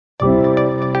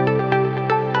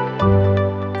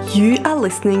You are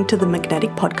listening to the Magnetic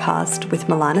Podcast with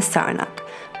Milana Saranak,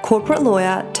 corporate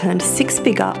lawyer turned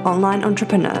six-figure online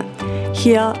entrepreneur.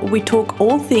 Here we talk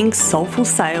all things soulful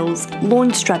sales,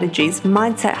 launch strategies,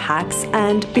 mindset hacks,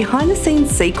 and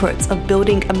behind-the-scenes secrets of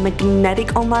building a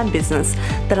magnetic online business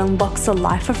that unlocks a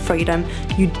life of freedom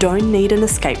you don't need an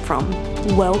escape from.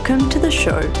 Welcome to the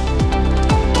show.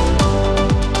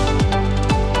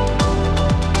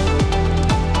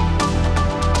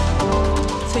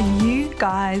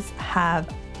 Guys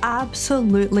have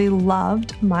absolutely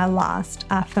loved my last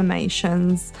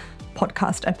affirmations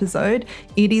podcast episode.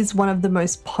 It is one of the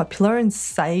most popular and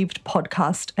saved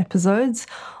podcast episodes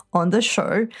on the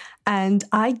show, and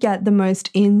I get the most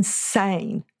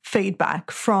insane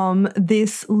feedback from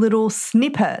this little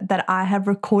snippet that I have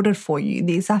recorded for you,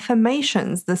 these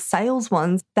affirmations, the sales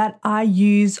ones that I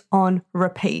use on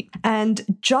repeat.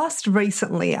 And just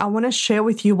recently, I want to share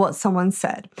with you what someone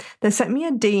said. They sent me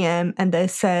a DM and they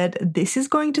said, "This is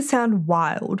going to sound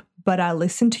wild, but I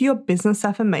listened to your business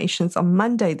affirmations on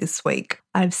Monday this week.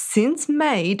 I've since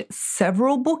made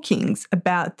several bookings,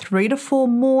 about 3 to 4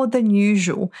 more than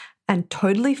usual, and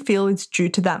totally feel it's due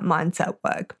to that mindset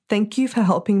work. Thank you for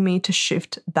helping me to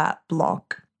shift that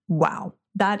block." Wow,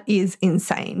 that is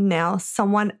insane. Now,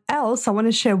 someone else, I want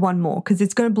to share one more because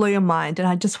it's going to blow your mind. And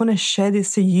I just want to share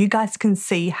this so you guys can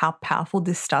see how powerful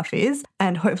this stuff is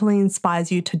and hopefully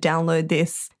inspires you to download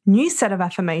this new set of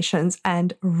affirmations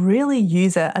and really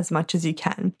use it as much as you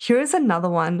can. Here is another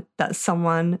one that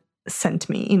someone sent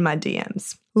me in my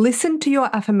DMs. "Listen to your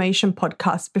affirmation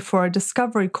podcast before a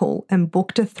discovery call and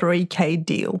booked a 3K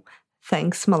deal.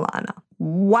 Thanks, Milana."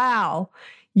 Wow.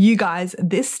 You guys,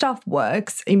 this stuff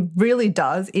works. It really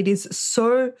does. It is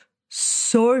so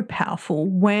powerful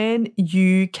when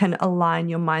you can align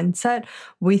your mindset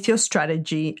with your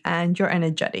strategy and your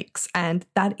energetics. And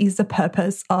that is the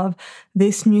purpose of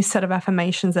this new set of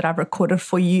affirmations that I've recorded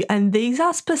for you. And these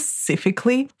are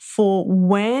specifically for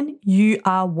when you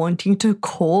are wanting to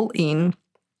call in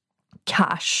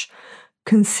cash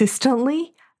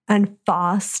consistently and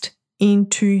fast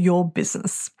into your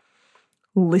business.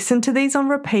 Listen to these on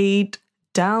repeat.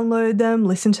 Download them,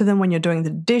 listen to them when you're doing the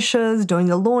dishes, doing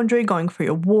the laundry, going for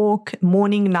your walk,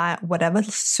 morning, night, whatever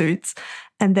suits.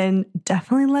 And then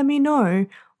definitely let me know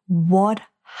what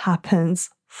happens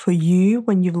for you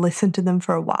when you've listened to them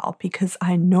for a while, because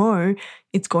I know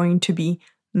it's going to be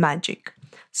magic.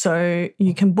 So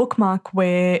you can bookmark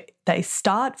where they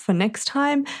start for next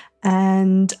time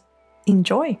and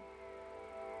enjoy.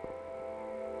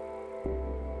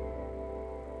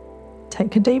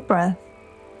 Take a deep breath.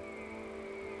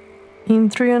 In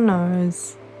through your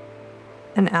nose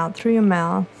and out through your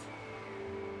mouth.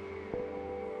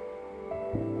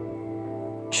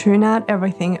 Tune out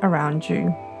everything around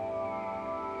you.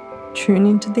 Tune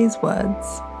into these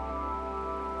words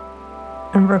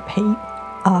and repeat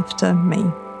after me.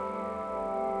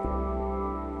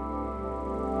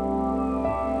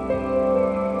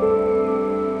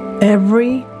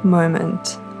 Every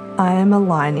moment I am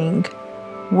aligning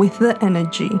with the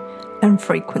energy and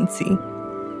frequency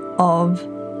of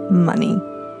money.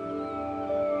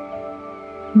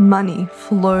 Money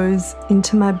flows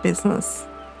into my business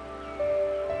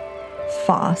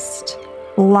fast,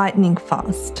 lightning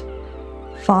fast,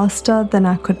 faster than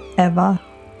I could ever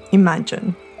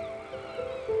imagine.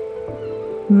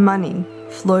 Money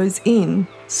flows in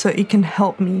so it can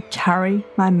help me carry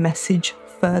my message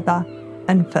further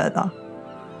and further.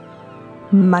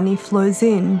 Money flows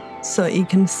in so it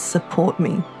can support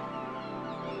me.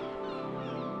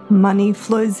 Money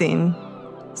flows in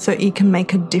so it can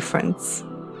make a difference.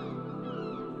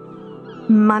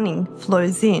 Money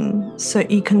flows in so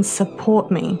it can support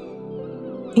me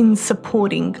in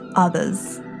supporting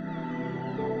others.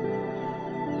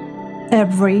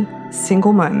 Every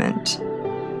single moment,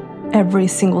 every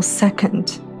single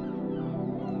second,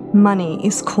 money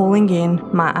is calling in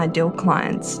my ideal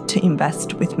clients to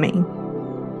invest with me.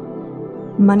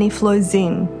 Money flows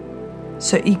in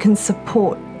so it can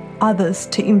support others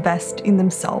to invest in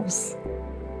themselves.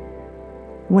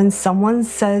 When someone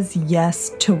says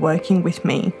yes to working with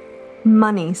me,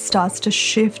 money starts to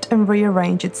shift and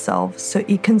rearrange itself so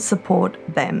it can support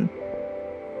them.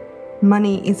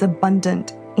 Money is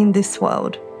abundant in this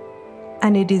world,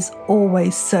 and it is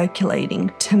always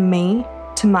circulating to me,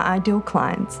 to my ideal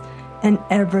clients, and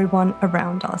everyone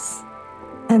around us.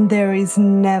 And there is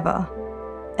never,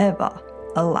 ever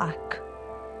a lack.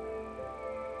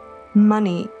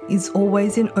 Money is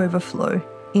always in overflow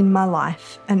in my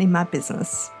life and in my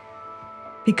business,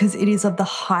 because it is of the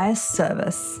highest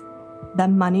service that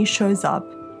money shows up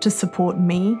to support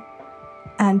me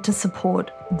and to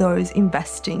support those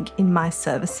investing in my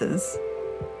services.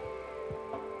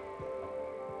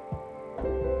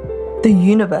 The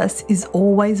universe is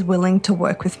always willing to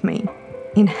work with me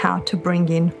in how to bring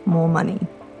in more money.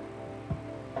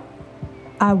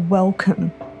 I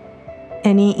welcome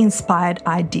any inspired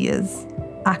ideas,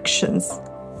 actions,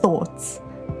 thoughts,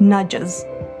 nudges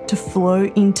to flow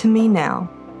into me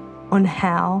now on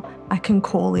how I can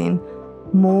call in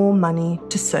more money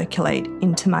to circulate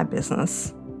into my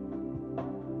business.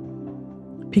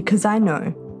 Because I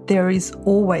know there is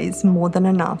always more than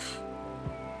enough.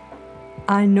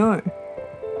 I know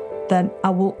that I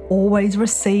will always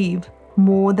receive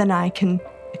more than I can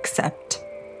accept.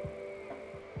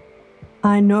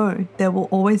 I know there will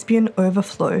always be an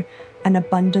overflow and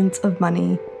abundance of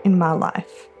money in my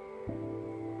life.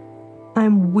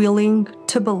 I'm willing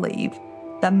to believe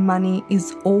that money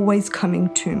is always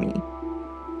coming to me.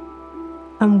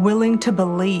 I'm willing to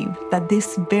believe that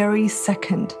this very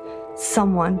second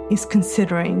someone is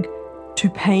considering to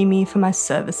pay me for my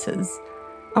services.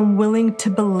 I'm willing to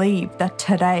believe that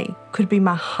today could be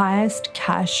my highest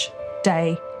cash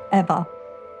day ever.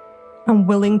 I'm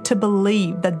willing to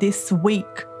believe that this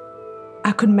week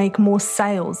I could make more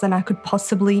sales than I could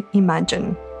possibly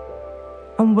imagine.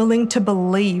 I'm willing to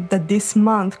believe that this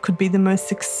month could be the most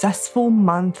successful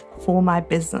month for my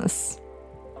business.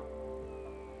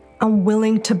 I'm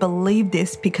willing to believe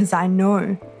this because I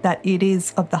know that it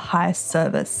is of the highest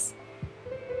service.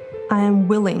 I am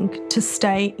willing to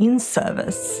stay in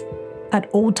service at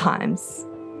all times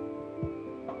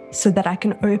so that I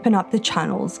can open up the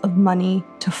channels of money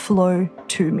to flow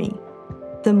to me.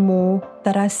 The more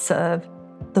that I serve,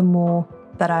 the more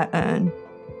that I earn.